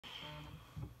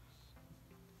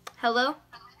Hello?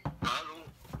 Hello.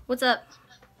 What's up?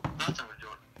 Nothing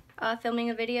we're doing. Filming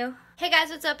a video. Hey guys,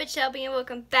 what's up? It's Shelby and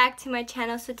welcome back to my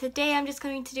channel. So today I'm just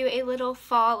going to do a little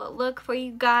fall look for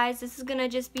you guys. This is gonna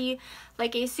just be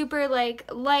like a super light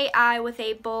eye with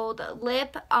a bold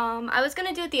lip. I was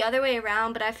gonna do it the other way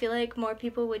around, but I feel like more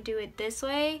people would do it this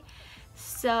way.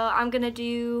 So I'm gonna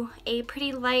do a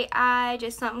pretty light eye,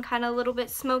 just something kind of a little bit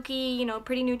smoky, you know,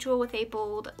 pretty neutral with a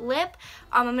bold lip.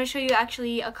 I'm gonna show you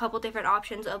actually a couple different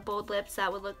options of bold lips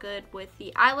that would look good with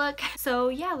the eye look. So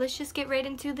yeah, let's just get right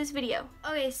into this video.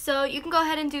 Okay, so you can go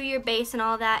ahead and do your base and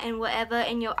all that and whatever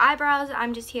in your eyebrows.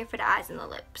 I'm just here for the eyes and the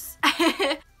lips.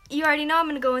 You already know I'm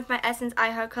going to go with my Essence Eye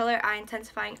Hair Color Eye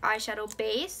Intensifying Eyeshadow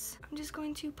Base. I'm just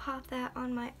going to pop that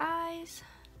on my eyes.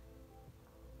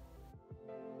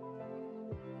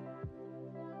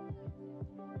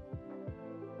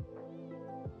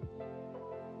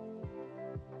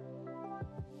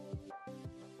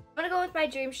 I'm going to go with my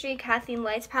Dream Street Kathleen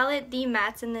Lights palette. The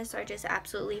mattes in this are just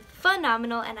absolutely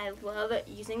phenomenal and I love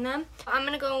using them. I'm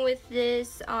going to go with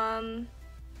this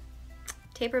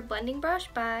tapered blending brush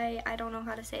by, I don't know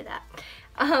how to say that.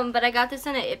 But I got this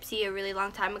in an Ipsy a really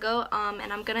long time ago.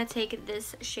 And I'm going to take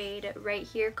this shade right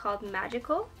here called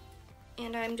Magical.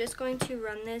 And I'm just going to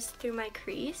run this through my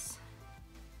crease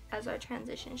as our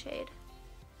transition shade.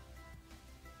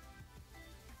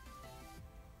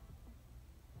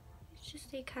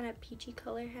 Just a kind of peachy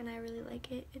color and I really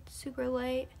like it. It's super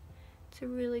light. It's a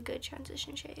really good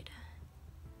transition shade.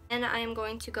 And I am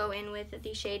going to go in with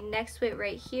the shade next to it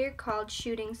right here called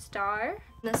Shooting Star.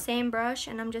 The same brush,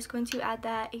 and I'm just going to add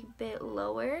that a bit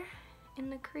lower in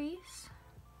the crease.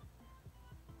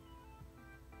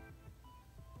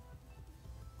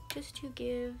 Just to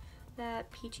give that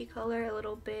peachy color a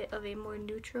little bit of a more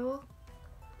neutral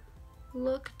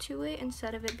look to it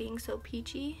instead of it being so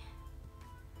peachy.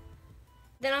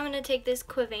 Then I'm going to take this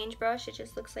Quivange brush. It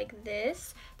just looks like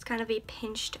this. It's kind of a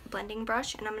pinched blending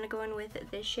brush. And I'm going to go in with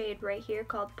this shade right here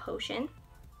called Potion.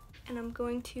 And I'm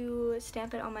going to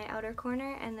stamp it on my outer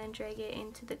corner and then drag it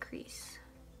into the crease.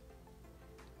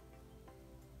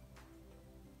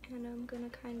 And I'm going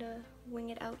to kind of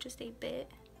wing it out just a bit.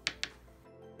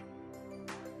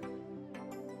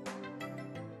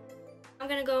 I'm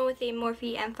going to go with a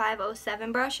Morphe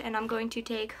M507 brush. And I'm going to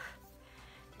take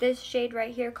this shade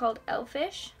right here called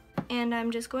Elfish, and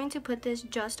I'm just going to put this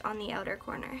just on the outer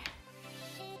corner.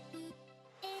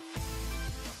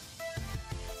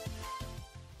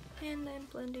 And then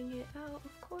blending it out,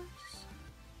 of course.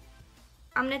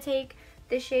 I'm gonna take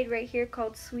this shade right here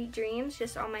called Sweet Dreams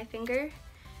just on my finger,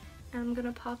 and I'm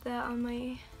gonna pop that on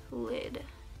my lid.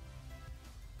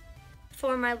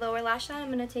 For my lower lash line, I'm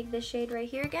gonna take this shade right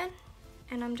here again,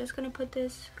 and I'm just gonna put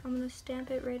this, I'm gonna stamp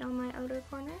it right on my outer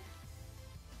corner.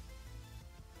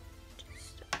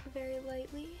 Very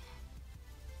lightly.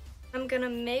 I'm gonna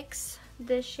mix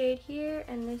this shade here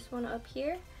and this one up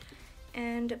here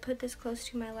and put this close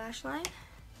to my lash line.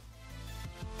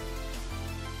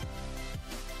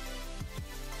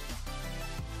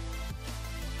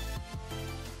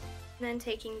 And then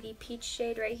taking the peach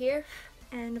shade right here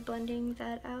and blending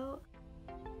that out.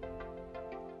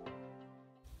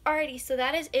 Alrighty, so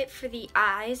that is it for the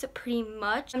eyes pretty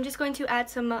much. I'm just going to add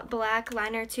some black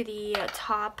liner to the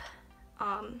top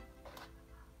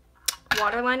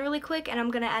waterline really quick, and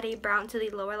I'm gonna add a brown to the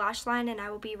lower lash line, and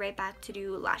I will be right back to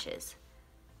do lashes.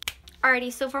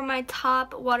 Alrighty, so for my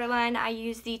top waterline, I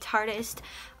use the Tartist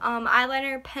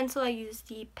eyeliner pencil. I use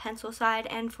the pencil side,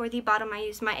 and for the bottom, I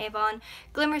use my Avon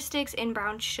Glimmer Sticks in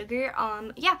Brown Sugar.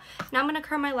 Yeah, now I'm gonna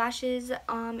curl my lashes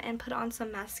and put on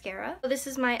some mascara. So this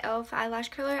is my e.l.f. eyelash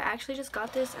curler. I actually just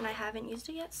got this, and I haven't used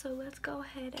it yet, so let's go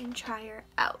ahead and try her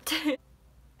out.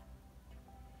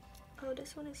 Oh,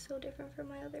 this one is so different from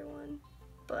my other one,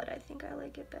 but I think I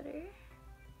like it better.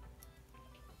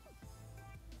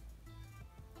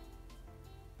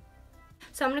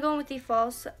 So I'm going to go in with the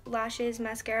False Lashes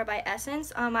Mascara by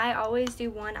Essence. I always do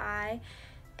one eye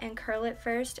and curl it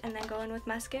first and then go in with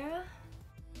mascara.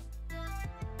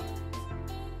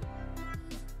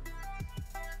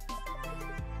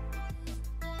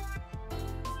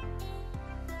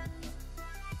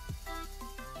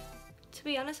 To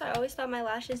be honest, I always thought my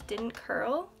lashes didn't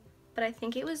curl, but I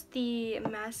think it was the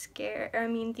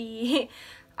the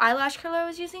eyelash curler I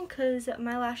was using, because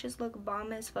my lashes look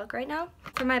bomb as fuck right now.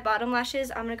 For my bottom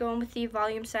lashes, I'm going to go in with the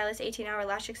Volume Stylist 18-Hour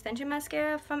Lash Extension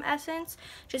Mascara from Essence,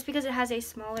 just because it has a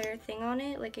smaller thing on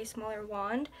it, like a smaller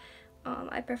wand.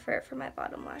 I prefer it for my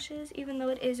bottom lashes, even though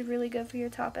it is really good for your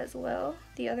top as well.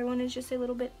 The other one is just a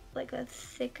little bit like a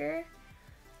thicker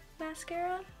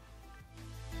mascara.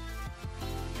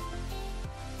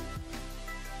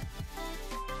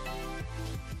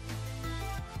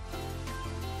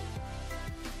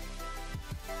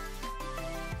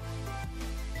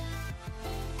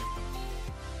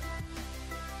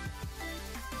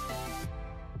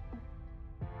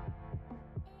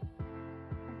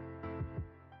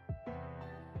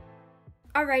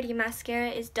 Alrighty, mascara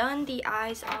is done. The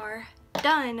eyes are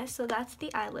done, so that's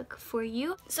the eye look for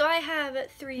you. So I have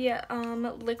 3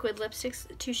 liquid lipsticks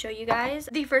to show you guys.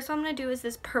 The first one I'm going to do is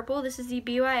this purple. This is the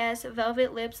BYS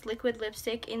Velvet Lips liquid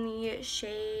lipstick in the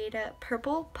shade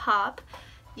Purple Pop.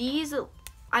 These,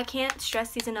 I can't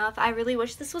stress these enough. I really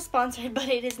wish this was sponsored, but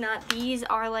it is not. These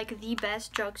are like the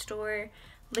best drugstore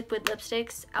liquid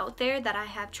lipsticks out there that I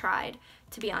have tried,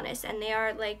 to be honest, and they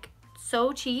are like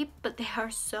so cheap, but they are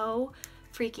so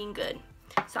freaking good.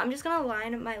 So I'm just gonna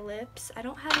line my lips. I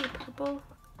don't have a purple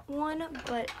one,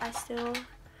 but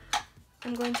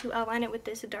I'm going to outline it with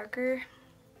this darker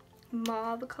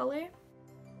mauve color.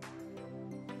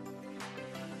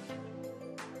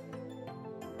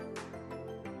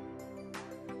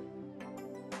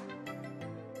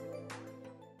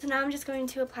 So now I'm just going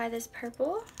to apply this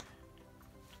purple.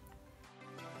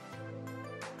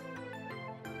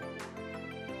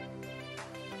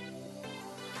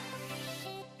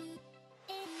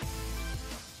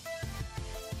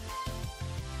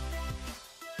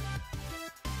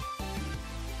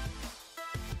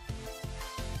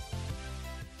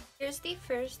 Here's the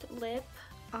first lip.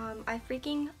 I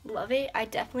freaking love it.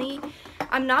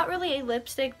 I'm not really a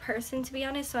lipstick person, to be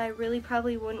honest, so I really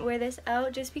probably wouldn't wear this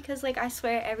out, just because like I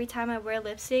swear every time I wear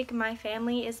lipstick my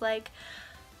family is like,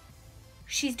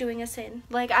 she's doing a sin.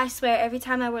 Like I swear every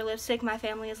time I wear lipstick my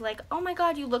family is like, oh my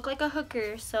god, you look like a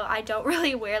hooker. So I don't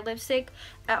really wear lipstick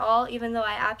at all, even though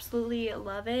I absolutely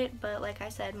love it. But like I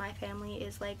said, my family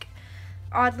is like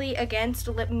oddly against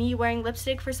me wearing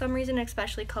lipstick for some reason,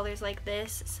 especially colors like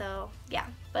this. So yeah,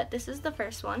 but this is the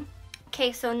first one.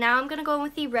 Okay, so now I'm gonna go in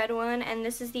with the red one, and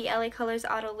this is the LA Colors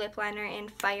Auto Lip Liner in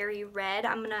Fiery Red.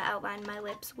 I'm gonna outline my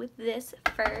lips with this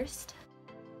first.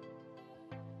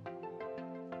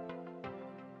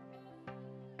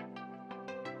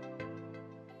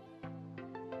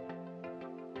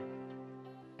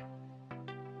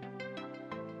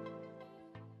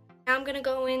 Now I'm gonna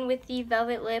go in with the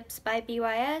Velvet Lips by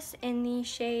BYS in the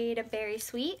shade Berry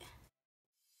Sweet.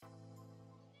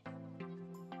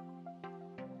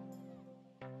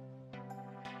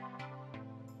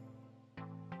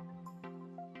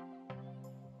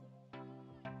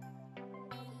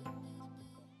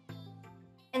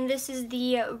 And this is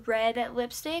the red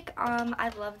lipstick.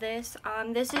 I love this.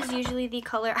 This is usually the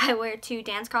color I wear to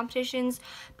dance competitions,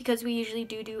 because we usually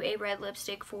do a red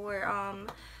lipstick for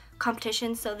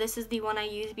competition. So this is the one I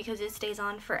use because it stays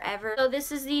on forever. So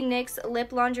this is the NYX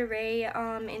Lip Lingerie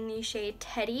in the shade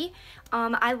Teddy.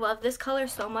 I love this color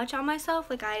so much on myself.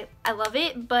 Like I love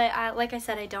it, but like I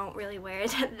said, I don't really wear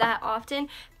it that often.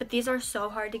 But these are so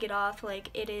hard to get off. Like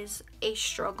it is a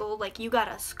struggle. Like you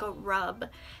gotta scrub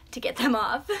to get them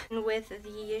off. And with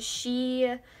the She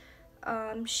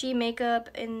makeup,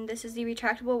 and this is the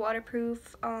retractable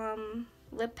waterproof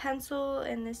lip pencil,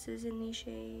 and this is in the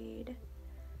shade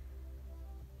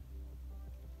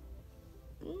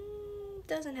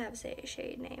doesn't have a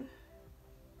shade name,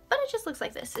 but it just looks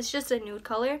like this. It's just a nude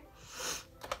color.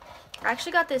 I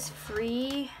actually got this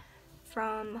free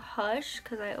from Hush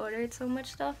because I ordered so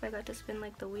much stuff. I got to spin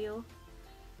like the wheel,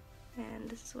 and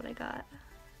this is what I got.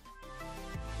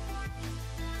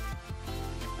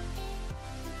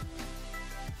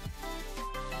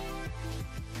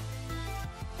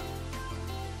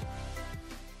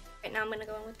 Right now I'm gonna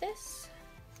go in with this.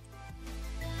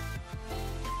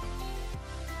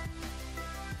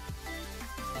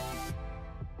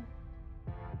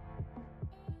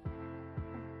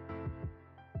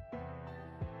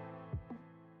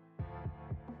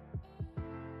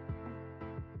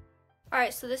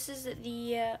 Alright, so this is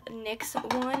the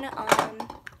NYX one.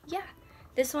 Yeah,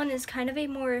 this one is kind of a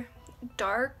more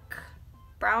dark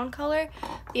brown color.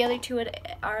 The other two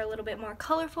are a little bit more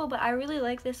colorful, but I really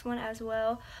like this one as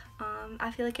well.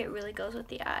 I feel like it really goes with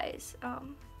the eyes.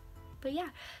 But yeah,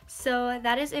 so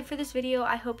that is it for this video.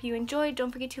 I hope you enjoyed. Don't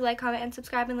forget to like, comment, and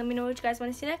subscribe, and let me know what you guys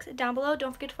want to see next down below.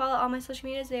 Don't forget to follow all my social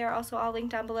medias. They are also all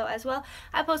linked down below as well.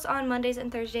 I post on Mondays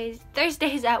and Thursdays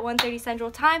at 1:30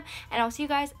 Central Time, and I'll see you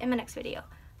guys in my next video.